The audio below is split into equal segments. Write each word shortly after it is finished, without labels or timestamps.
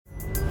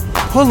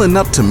Pulling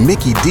up to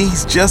Mickey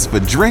D's just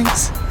for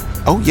drinks?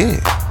 Oh yeah,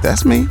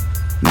 that's me.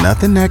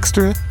 Nothing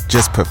extra,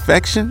 just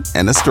perfection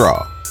and a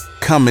straw.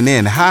 Coming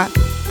in hot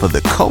for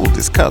the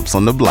coldest cups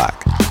on the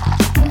block.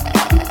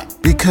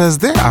 Because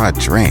there are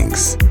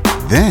drinks.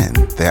 Then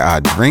there are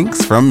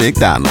drinks from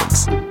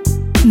McDonald's.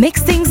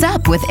 Mix things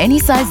up with any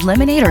size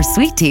lemonade or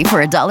sweet tea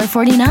for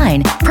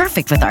 $1.49.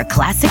 Perfect with our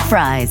classic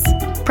fries.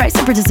 Price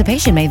and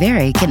participation may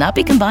vary. Cannot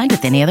be combined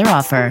with any other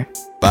offer.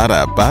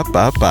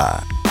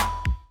 Ba-da-ba-ba-ba.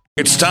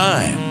 It's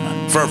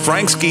time for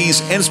Frankski's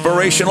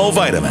Inspirational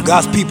Vitamin.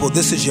 God's people,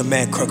 this is your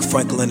man, Kirk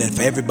Franklin, and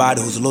for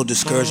everybody who's a little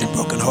discouraged and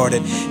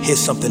brokenhearted, here's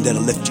something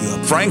that'll lift you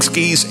up.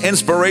 Frankski's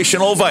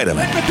Inspirational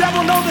Vitamin. Let the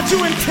devil know that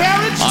you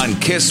encouraged.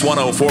 On KISS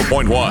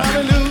 104.1.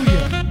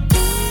 Hallelujah.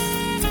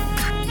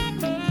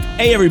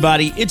 Hey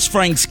everybody, it's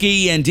Frank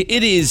Ski, and it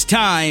is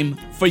time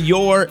for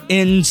your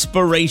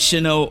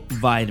Inspirational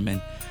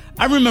Vitamin.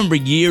 I remember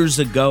years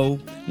ago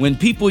when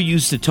people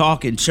used to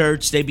talk in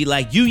church, they'd be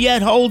like, "You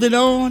yet holding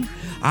on?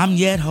 I'm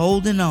yet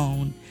holding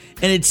on."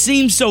 And it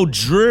seemed so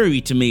dreary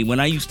to me when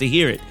I used to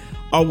hear it.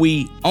 Are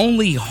we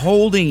only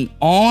holding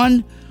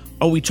on?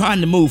 Or are we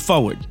trying to move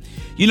forward?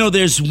 You know,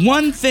 there's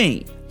one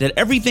thing that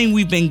everything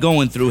we've been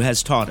going through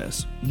has taught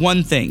us.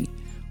 One thing: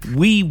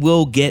 we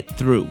will get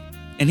through.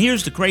 And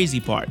here's the crazy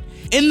part.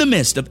 In the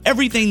midst of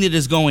everything that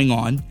is going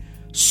on,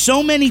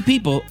 so many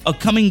people are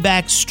coming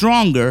back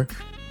stronger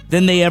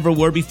than they ever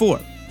were before.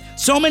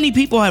 So many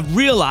people have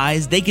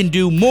realized they can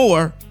do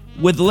more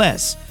with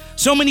less.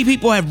 So many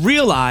people have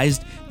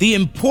realized the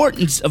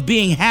importance of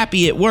being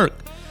happy at work.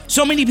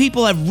 So many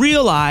people have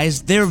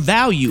realized their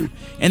value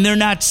and they're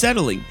not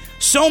settling.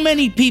 So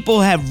many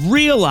people have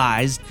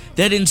realized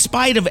that in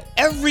spite of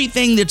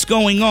everything that's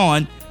going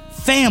on,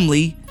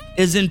 family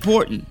is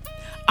important.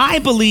 I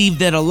believe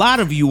that a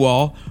lot of you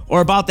all are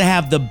about to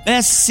have the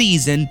best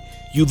season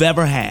you've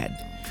ever had,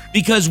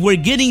 because we're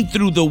getting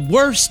through the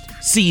worst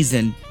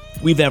season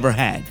we've ever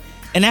had.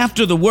 And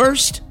after the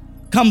worst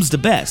comes the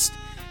best.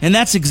 And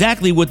that's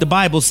exactly what the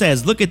Bible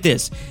says. Look at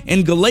this.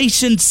 In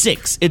Galatians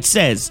 6, it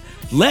says,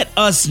 "Let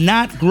us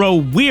not grow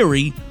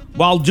weary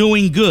while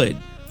doing good,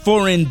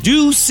 for in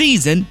due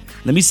season,"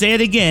 let me say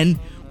it again,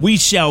 "we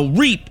shall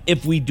reap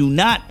if we do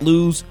not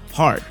lose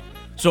heart."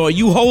 So are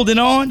you holding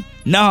on?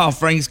 Nah,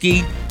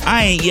 Franksky,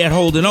 I ain't yet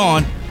holding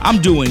on.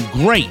 I'm doing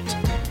great.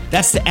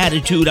 That's the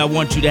attitude I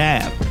want you to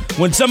have.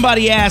 When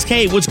somebody asks,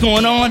 "Hey, what's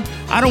going on?"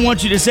 I don't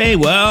want you to say,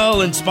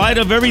 "Well, in spite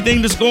of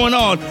everything that's going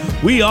on,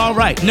 we all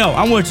right." No,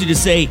 I want you to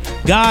say,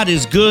 "God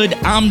is good.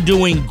 I'm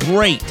doing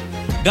great.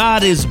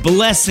 God is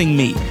blessing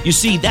me." You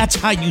see, that's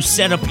how you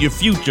set up your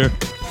future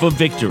for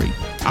victory.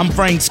 I'm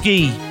Frank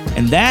Ski,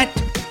 and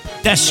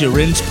that's your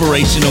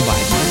Inspirational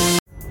Vitamin.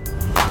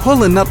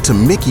 Pulling up to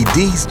Mickey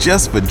D's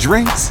just for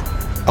drinks?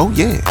 Oh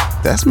yeah,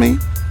 that's me.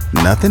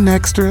 Nothing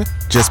extra,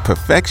 just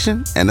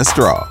perfection and a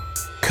straw.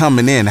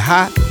 Coming in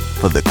hot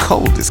for the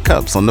coldest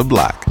cups on the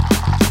block.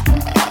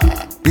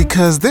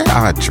 Because there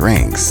are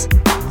drinks.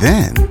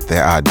 Then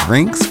there are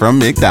drinks from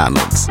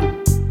McDonald's.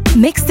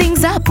 Mix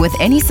things up with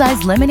any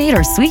size lemonade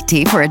or sweet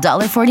tea for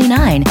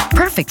 $1.49.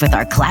 Perfect with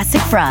our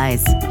classic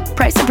fries.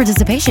 Price and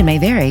participation may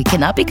vary.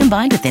 Cannot be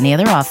combined with any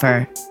other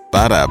offer.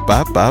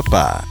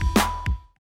 Ba-da-ba-ba-ba.